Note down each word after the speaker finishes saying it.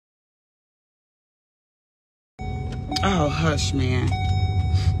Oh, hush, man.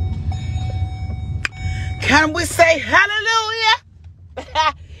 Can we say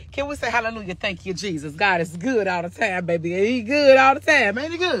hallelujah? Can we say hallelujah? Thank you, Jesus. God is good all the time, baby. He good all the time.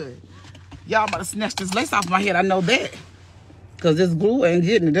 Ain't he good? Y'all about to snatch this lace off my head. I know that. Because this glue ain't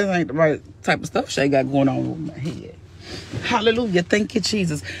getting it. This ain't the right type of stuff Shay got going on with my head. Hallelujah. Thank you,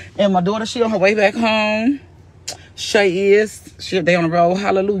 Jesus. And my daughter, she on her way back home. Shay is. They on the road.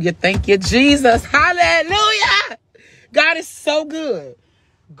 Hallelujah. Thank you, Jesus. Hallelujah. God is so good.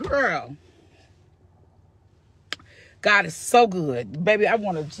 Girl. God is so good. Baby, I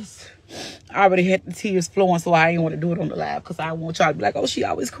want to just... I already had the tears flowing, so I didn't want to do it on the live because I want y'all to be like, oh, she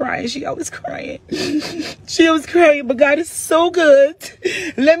always crying. She always crying. She always crying, but God is so good.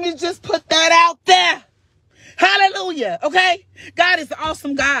 Let me just put that out there. Hallelujah. Okay? God is an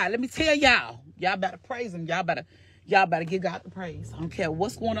awesome God. Let me tell y'all. Y'all better praise him. Y'all better give God the praise. I don't care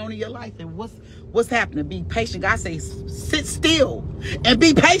what's going on in your life and what's happening. Be patient. God says, sit still and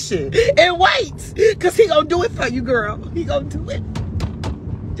be patient and wait. Because he gonna do it for you, girl. He gonna do it.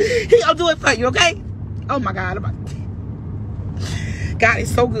 He gonna do it for you, okay? Oh my God. God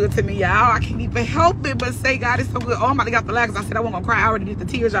is so good to me, y'all. I can't even help it but say God is so good. Oh, I'm about to get off the lag because I said I wasn't gonna cry. I already did the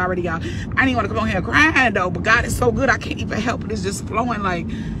tears already, y'all. I didn't even want to come on here crying though, but God is so good. I can't even help it. It's just flowing like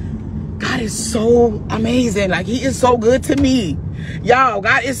God is so amazing. Like he is so good to me. Y'all,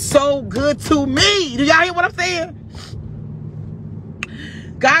 God is so good to me. Do y'all hear what I'm saying?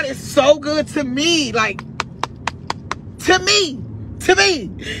 God is so good to me. Like, to me. To me.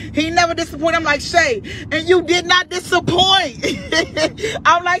 He never disappointed. I'm like, Shay, and you did not disappoint.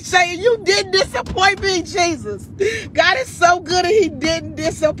 I'm like, Shay, and you didn't disappoint me, Jesus. God is so good and he didn't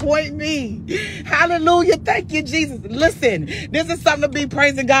disappoint me. Hallelujah. Thank you, Jesus. Listen, this is something to be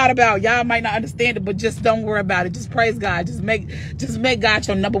praising God about. Y'all might not understand it, but just don't worry about it. Just praise God. Just make God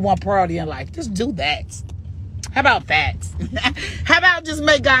your number one priority in life. Just do that. How about that? How about just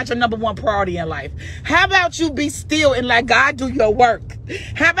make God your number one priority in life? How about you be still and let God do your work?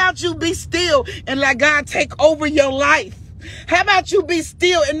 How about you be still and let God take over your life? How about you be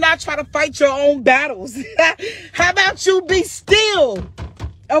still and not try to fight your own battles? How about you be still?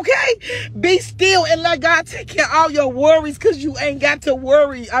 Okay? Be still and let God take care of all your worries because you ain't got to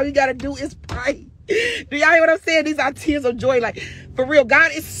worry. All you got to do is pray. Do y'all hear what I'm saying? These are tears of joy. Like, for real,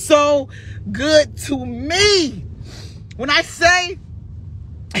 God is so good to me. When I say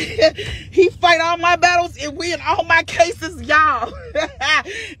he fight all my battles and win all my cases, y'all.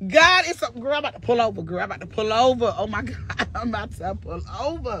 God is so... Girl, I'm about to pull over, girl. I'm about to pull over. Oh, my God. I'm about to pull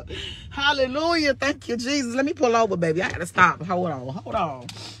over. Hallelujah. Thank you, Jesus. Let me pull over, baby. I got to stop. Hold on.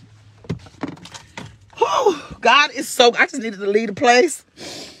 Whew. God is so... I just needed to leave the place.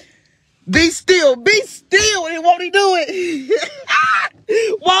 Be still, and won't he do it?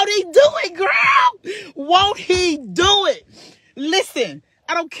 Won't he do it, girl? Won't he do it? Listen,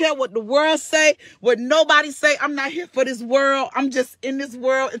 I don't care what the world say, what nobody say. I'm not here for this world. I'm just in this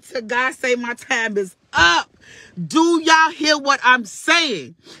world until God say my time is up. Do y'all hear what I'm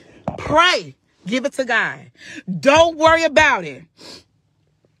saying? Pray. Give it to God. Don't worry about it.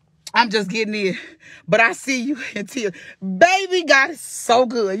 I'm just getting in. But I see you in tears. Baby, God is so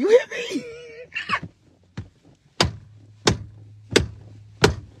good. You hear me?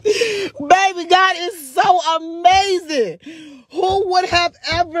 Baby, God is so amazing. Who would have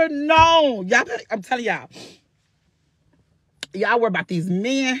ever known? Y'all, I'm telling y'all. Y'all worry about these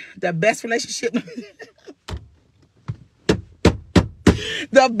men. The best relationship.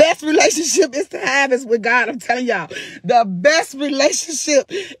 The best relationship is to have is with God. I'm telling y'all. The best relationship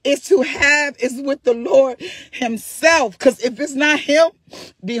is to have is with the Lord himself. Because if it's not him,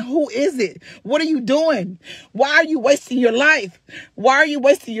 then who is it? What are you doing? Why are you wasting your life? Why are you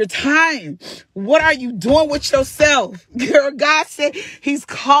wasting your time? What are you doing with yourself? God said he's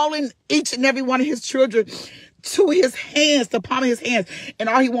calling each and every one of his children to his hands, the palm of his hands. And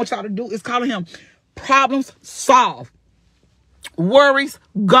all he wants y'all to do is calling him problems solved. Worries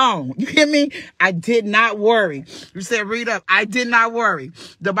gone. You hear me? I did not worry. You said, read up. I did not worry.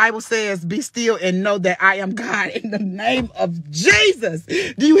 The Bible says, be still and know that I am God in the name of Jesus.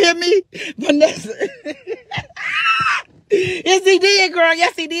 Do you hear me, Vanessa? Yes, he did, girl.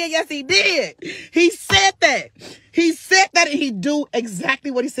 Yes, he did. Yes, he did. He said that. He said that and he do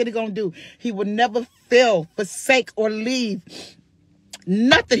exactly what he said he's going to do. He would never fail, forsake, or leave.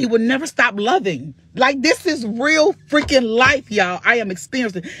 Nothing. He would never stop loving. Like, this is real freaking life, y'all. I am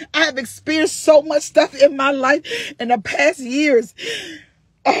experiencing. I have experienced so much stuff in my life in the past years.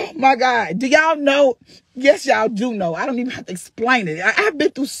 Oh my God. Do y'all know? Yes, y'all do know. I don't even have to explain it. I've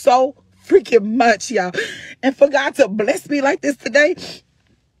been through so freaking much, y'all. And for God to bless me like this today,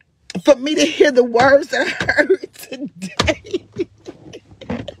 for me to hear the words that I heard today.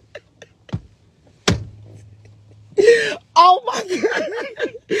 Oh my God.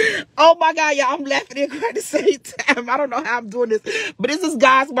 Oh my God, y'all. I'm laughing and crying at the same time. I don't know how I'm doing this, but this is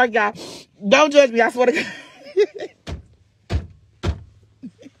God's work, y'all. Don't judge me. I swear to God.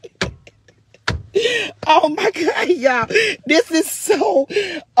 Oh my God, y'all. This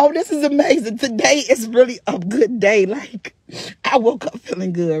is amazing. Today is really a good day. Like, I woke up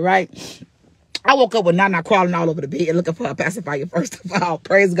feeling good, right? I woke up with Nana crawling all over the bed looking for a pacifier, first of all.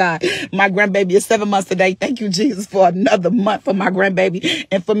 Praise God. My grandbaby is 7 months today. Thank you, Jesus, for another month for my grandbaby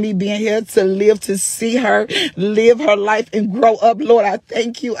and for me being here to live, to see her live her life and grow up. Lord, I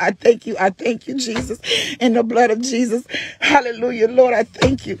thank you. I thank you. I thank you, Jesus. In the blood of Jesus. Hallelujah. Lord, I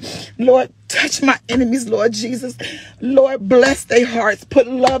thank you. Lord, touch my enemies, Lord Jesus. Lord, bless their hearts. Put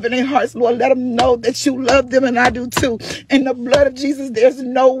love in their hearts, Lord. Let them know that you love them and I do too. In the blood of Jesus, there's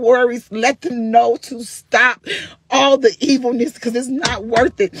no worries. Let them know to stop all the evilness because it's not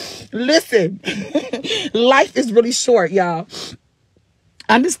worth it. Listen, life is really short, y'all.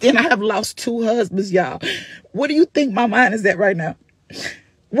 Understand, I have lost 2 husbands, y'all. What do you think my mind is at right now?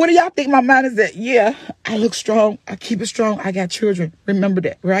 What do y'all think my mind is at? Yeah, I look strong. I keep it strong. I got children. Remember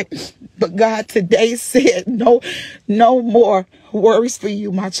that, right? But God today said, no more worries for you,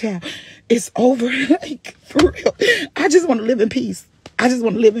 my child. It's over. Like, for real. I just want to live in peace. I just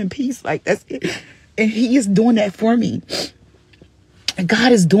want to live in peace. Like, that's it. And he is doing that for me. And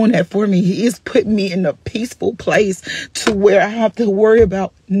God is doing that for me. He is putting me in a peaceful place to where I have to worry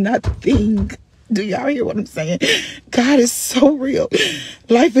about nothing. Do y'all hear what I'm saying? God is so real.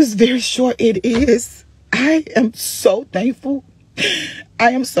 Life is very short. It is. I am so thankful.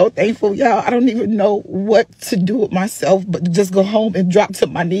 I am so thankful, y'all. I don't even know what to do with myself, but to just go home and drop to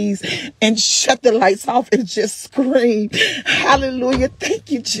my knees and shut the lights off and just scream, hallelujah.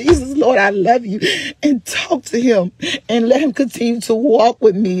 Thank you, Jesus. Lord, I love you. And talk to him and let him continue to walk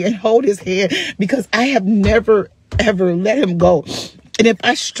with me and hold his hand, because I have never, ever let him go. And if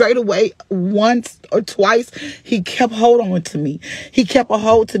I strayed away once or twice, he kept hold on to me. He kept a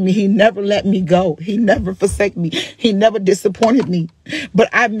hold to me. He never let me go. He never forsake me. He never disappointed me. But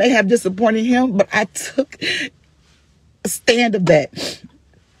I may have disappointed him, but I took a stand of that.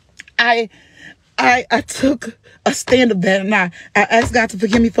 I took a stand of that, and I asked God to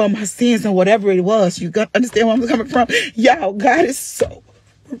forgive me for my sins and whatever it was. You got to understand where I'm coming from. Y'all, God is so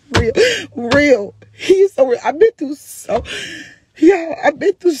real. He is so real. I've been through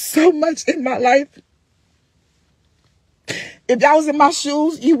so much in my life. If I was in my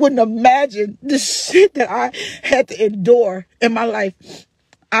shoes, you wouldn't imagine the shit that I had to endure in my life.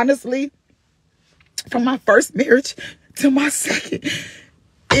 Honestly, from my first marriage to my second,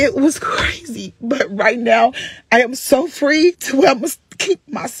 it was crazy. But right now, I am so free to where I must keep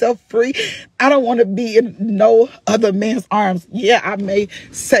myself free. I don't want to be in no other man's arms. Yeah, I may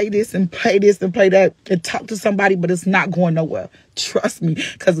say this and play that and talk to somebody, but it's not going nowhere. Trust me,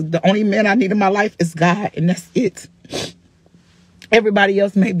 because the only man I need in my life is God, and that's it. Everybody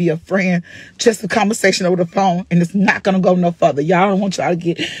else may be a friend, just a conversation over the phone, and it's not going to go no further. Y'all don't want y'all to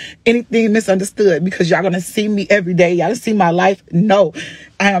get anything misunderstood, because y'all going to see me every day. Y'all see my life. No,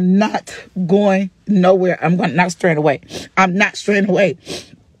 I am not going nowhere. I'm not straying away. I'm not straying away.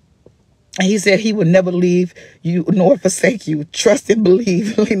 And he said he would never leave you nor forsake you. Trust and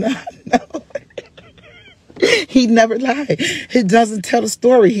believe. No. He never lied. He doesn't tell a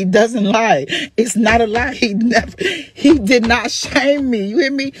story. He doesn't lie. It's not a lie. He did not shame me. You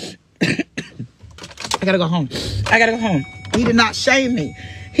hear me? I gotta go home. He did not shame me.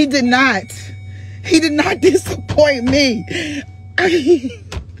 He did not disappoint me.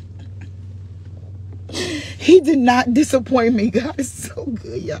 He did not disappoint me. God is so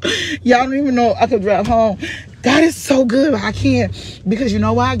good, y'all. Y'all don't even know I could drive home. God is so good. I can't, because you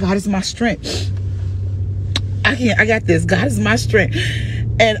know why? God is my strength. I got this. God is my strength.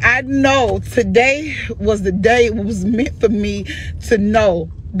 And I know today was the day it was meant for me to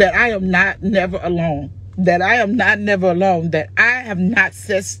know that I am never alone. That I am never alone. That I have not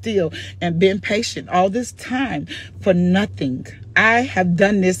sat still and been patient all this time for nothing. I have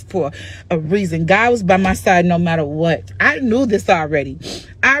done this for a reason. God was by my side no matter what. I knew this already.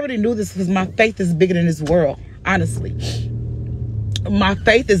 I already knew this because my faith is bigger than this world. Honestly. My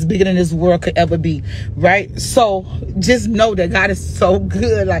faith is bigger than this world could ever be, right? So just know that God is so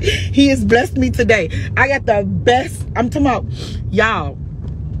good. Like, he has blessed me today. I got the best. I'm talking about, y'all,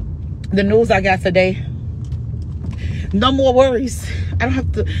 the news I got today. No more worries. I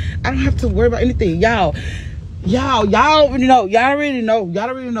don't have to worry about anything. Y'all already know.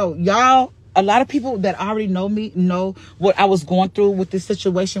 Y'all a lot of people that already know me know what I was going through with this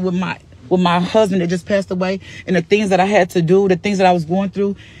situation with my husband that just passed away, and the things that I had to do, the things that I was going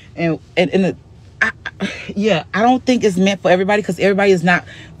through, I don't think it's meant for everybody, because everybody is not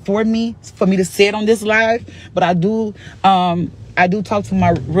for me to say it on this live. But I do talk to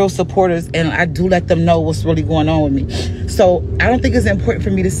my real supporters, and I do let them know what's really going on with me. So I don't think it's important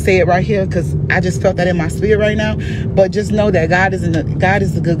for me to say it right here, because I just felt that in my spirit right now. But just know that God is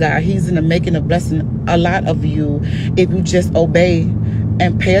a good God. He's in the making of blessing a lot of you if you just obey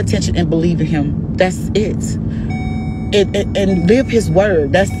and pay attention and believe in him. That's it. And live his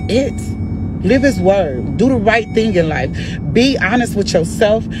word. That's it. Live his word. Do the right thing in life. Be honest with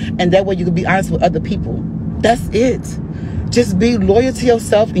yourself, and that way you can be honest with other people. That's it. Just be loyal to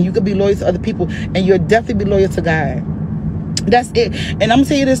yourself, and you can be loyal to other people, and you'll definitely be loyal to God. That's it. And I'm gonna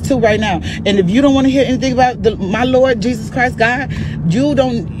tell you this too right now. And if you don't want to hear anything about my Lord Jesus Christ, God,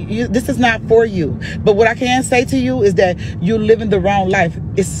 this is not for you. But what I can say to you is that you're living the wrong life.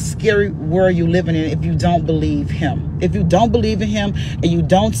 It's a scary world you're living in if you don't believe him. If you don't believe in him and you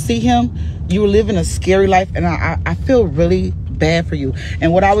don't see him, you're living a scary life. And I feel really bad for you.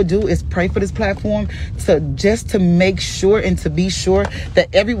 And what I would do is pray for this platform to make sure and to be sure that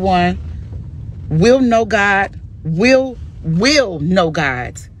everyone will know God, will know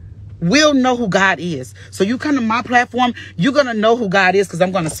God, will know who God is. So you come to my platform, you're going to know who God is, because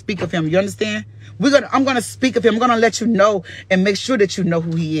I'm going to speak of him. You understand? I'm going to speak of him. I'm going to let you know and make sure that you know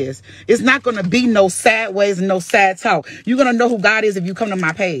who he is. It's not going to be no sad ways and no sad talk. You're going to know who God is if you come to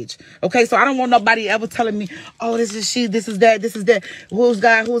my page. Okay? So I don't want nobody ever telling me, oh, this is she, this is that, this is that. Who's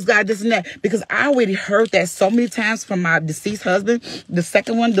God, this and that. Because I already heard that so many times from my deceased husband, the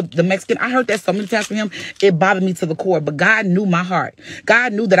second one, the Mexican. I heard that so many times from him. It bothered me to the core. But God knew my heart.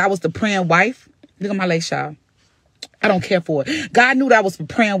 God knew that I was the praying wife. Look at my lace, y'all. I don't care for it. God knew that I was a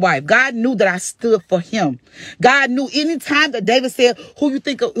praying wife. God knew that I stood for him. God knew anytime that David said, who you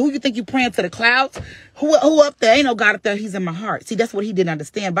think you praying to the clouds? Who up there? Ain't no God up there. He's in my heart. See, that's what he didn't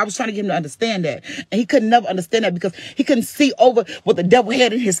understand. But I was trying to get him to understand that. And he could never understand that because he couldn't see over what the devil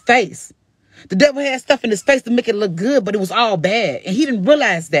had in his face. The devil had stuff in his face to make it look good, but it was all bad. And he didn't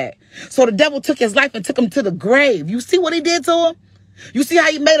realize that. So the devil took his life and took him to the grave. You see what he did to him? You see how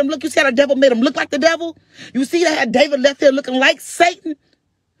he made him look? You see how the devil made him look like the devil? You see how David left here looking like Satan?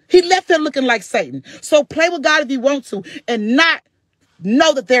 He left here looking like Satan. So play with God if you want to and not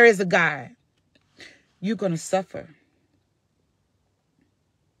know that there is a God. You're going to suffer.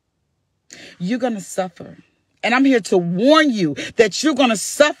 You're going to suffer. And I'm here to warn you that you're going to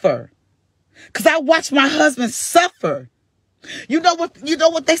suffer. Because I watched my husband suffer. You know what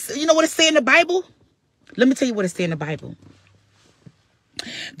it says in the Bible? Let me tell you what it says in the Bible.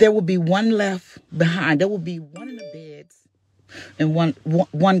 There will be one left behind. There will be one in the beds and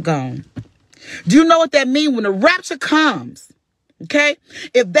one gone. Do you know what that means? When the rapture comes, okay?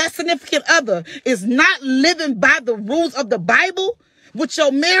 If that significant other is not living by the rules of the Bible with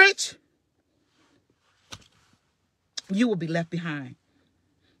your marriage, you will be left behind.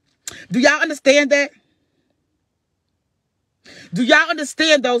 Do y'all understand that? Do y'all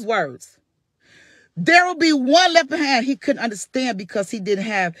understand those words? There will be one left behind. He couldn't understand because he didn't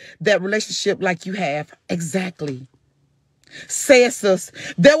have that relationship like you have. Exactly. Says sis.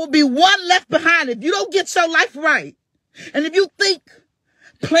 There will be one left behind if you don't get your life right. And if you think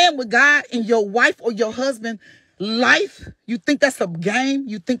playing with God in your wife or your husband life, you think that's a game,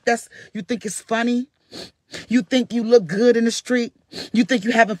 you think it's funny, you think you look good in the street, you think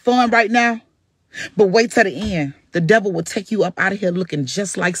you're having fun right now, but wait till the end. The devil will take you up out of here looking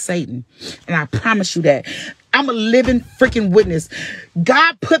just like Satan. And I promise you that. I'm a living freaking witness.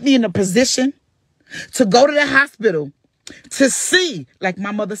 God put me in a position to go to the hospital to see, like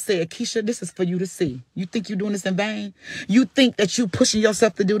my mother said, Keisha, this is for you to see. You think you're doing this in vain? You think that you're pushing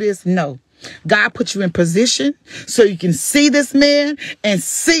yourself to do this? No. God put you in position so you can see this man and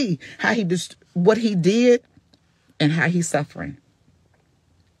see how what he did and how he's suffering.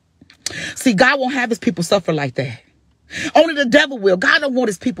 See, God won't have his people suffer like that. Only the devil will. God don't want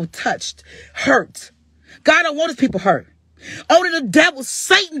his people touched, hurt. God don't want his people hurt. Only the devil,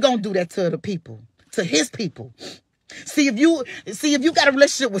 Satan, gonna do that to the people, to his people. See, if you got a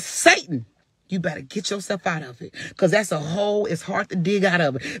relationship with Satan, you better get yourself out of it. Because that's a hole. It's hard to dig out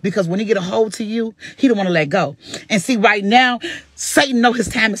of it. Because when he get a hold to you, he don't want to let go. And see, right now, Satan know his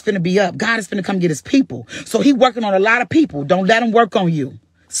time is finna be up. God is finna come get his people. So he working on a lot of people. Don't let him work on you.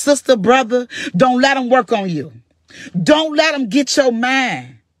 Sister, brother, don't let him work on you. Don't let him get your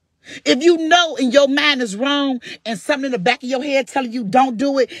mind. If you know in your mind is wrong and something in the back of your head telling you don't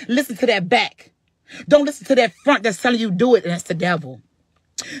do it, listen to that back. Don't listen to that front that's telling you do it, and that's the devil.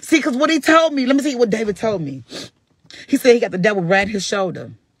 See, because what he told me, let me see what David told me. He said he got the devil right his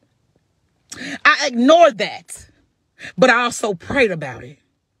shoulder. I ignored that, but I also prayed about it.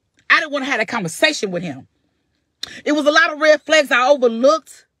 I didn't want to have a conversation with him. It was a lot of red flags I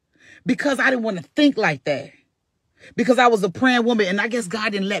overlooked because I didn't want to think like that. Because I was a praying woman, and I guess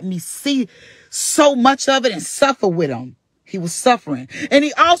God didn't let me see so much of it and suffer with him. He was suffering. And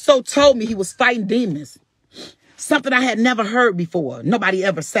he also told me he was fighting demons. Something I had never heard before. Nobody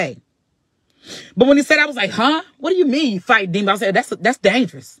ever say. But when he said, I was like, huh? What do you mean you fight demons? I said, that's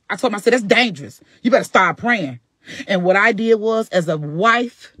dangerous. I told him, I said, that's dangerous. You better start praying. And what I did was, as a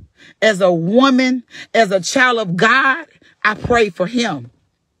wife, as a woman, as a child of God, I prayed for him.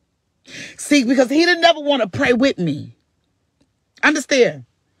 See, because he didn't never want to pray with me. Understand?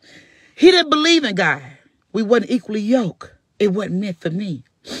 He didn't believe in God. We wasn't equally yoked. It wasn't meant for me.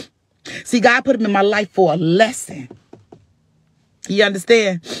 See, God put him in my life for a lesson. You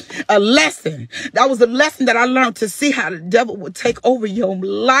understand? A lesson. That was a lesson that I learned to see how the devil would take over your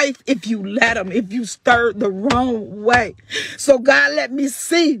life if you let him, if you stirred the wrong way. So God let me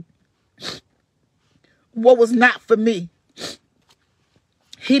see what was not for me.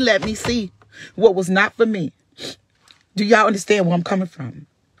 He let me see what was not for me. Do y'all understand where I'm coming from?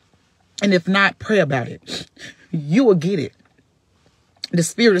 And if not, pray about it. You will get it. The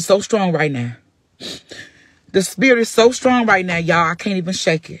spirit is so strong right now. The spirit is so strong right now, y'all. I can't even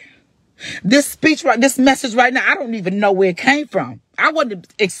shake it. This message right now, I don't even know where it came from. I wasn't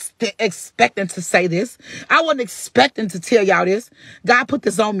expecting to say this. I wasn't expecting to tell y'all this. God put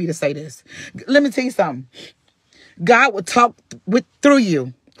this on me to say this. Let me tell you something. God would talk through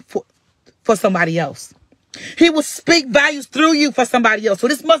you for somebody else. He will speak values through you for somebody else. So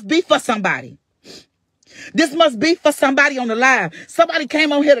this must be for somebody. This must be for somebody on the live. Somebody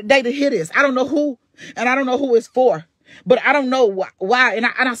came on here today to hear this. I don't know who, and I don't know who it's for. But I don't know why. And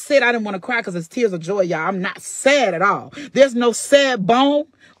I said I didn't want to cry because it's tears of joy, y'all. I'm not sad at all. There's no sad bone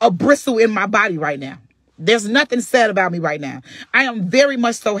or bristle in my body right now. There's nothing sad about me right now. I am very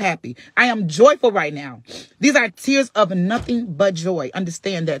much so happy. I am joyful right now. These are tears of nothing but joy.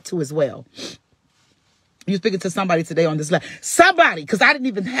 Understand that too as well. You're speaking to somebody today on this live. Somebody, because I didn't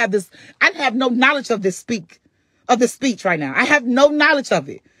even have this. I have no knowledge of this speech right now. I have no knowledge of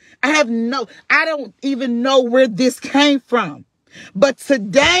it. I don't even know where this came from. But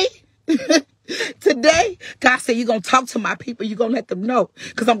today, God said, you're going to talk to my people. You're going to let them know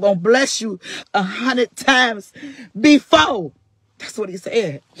because I'm going to bless you 100 times before. That's what he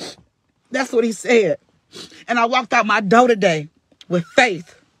said. That's what he said. And I walked out my door today with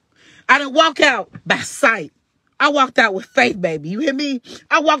faith. I didn't walk out by sight. I walked out with faith, baby. You hear me?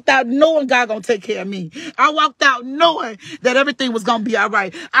 I walked out knowing God gonna take care of me. I walked out knowing that everything was gonna be all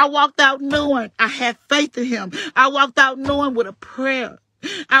right. I walked out knowing I had faith in him. I walked out knowing with a prayer.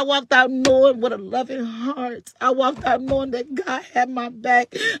 I walked out knowing with a loving heart. I walked out knowing that God had my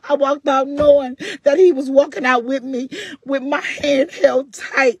back. I walked out knowing that he was walking out with me with my hand held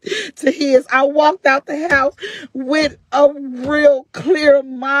tight to his. I walked out the house with a real clear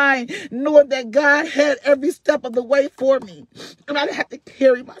mind, knowing that God had every step of the way for me. And I didn't have to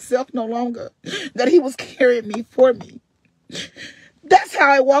carry myself no longer, that he was carrying me for me. That's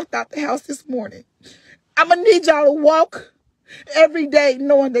how I walked out the house this morning. I'm going to need y'all to walk every day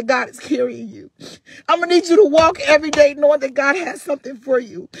knowing that God is carrying you. I'm going to need you to walk every day knowing that God has something for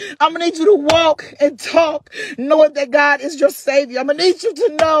you. I'm going to need you to walk and talk knowing that God is your savior. I'm going to need you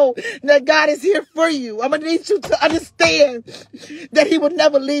to know that God is here for you. I'm going to need you to understand that he will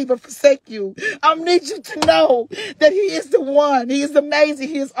never leave or forsake you. I'm going to need you to know that he is the one. He is amazing.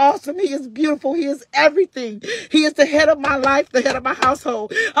 He is awesome. He is beautiful. He is everything. He is the head of my life, the head of my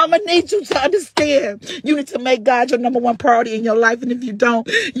household. I'm going to need you to understand. You need to make God your number one priority in your life. And if you don't,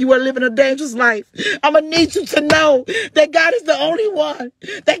 you are living a dangerous life. I'm going to need you to know that God is the only one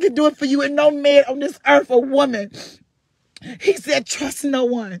that can do it for you, and no man on this earth or woman. He said, trust no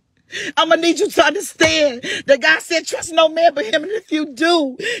one. I'm going to need you to understand that God said, trust no man but him. And if you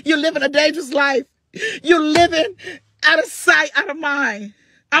do, you're living a dangerous life. You're living out of sight, out of mind.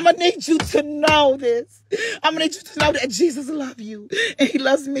 I'm going to need you to know this. I'm going to need you to know that Jesus loves you. And he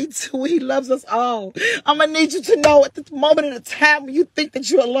loves me too. He loves us all. I'm going to need you to know at the moment in the time when you think that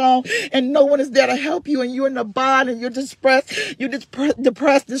you're alone and no one is there to help you and you're in a bond and you're depressed,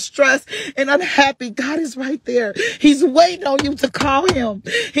 distressed, and unhappy. God is right there. He's waiting on you to call him.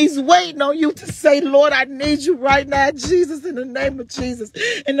 He's waiting on you to say, Lord, I need you right now, Jesus, in the name of Jesus.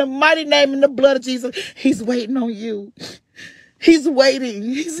 In the mighty name and the blood of Jesus, he's waiting on you. He's waiting.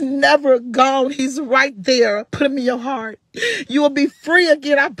 He's never gone. He's right there. Put him in your heart. You will be free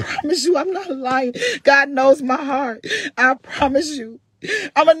again. I promise you. I'm not lying. God knows my heart. I promise you.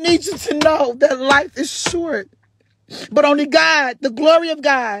 I'm going to need you to know that life is short. But only God, the glory of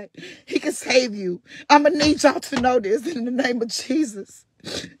God, he can save you. I'm going to need y'all to know this in the name of Jesus.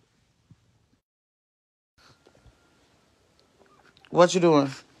 What you doing?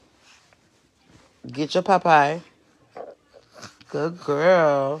 Get your Popeye. Good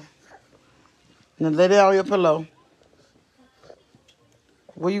girl. Now lay down on your pillow.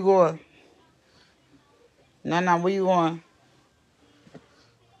 Where you going? Nah, where you going?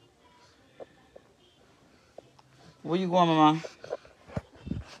 Where you going, Mama?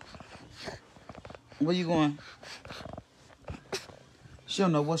 Where you going? She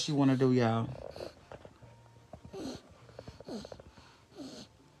don't know what she want to do, y'all.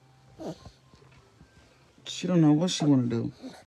 She don't know what she want to do.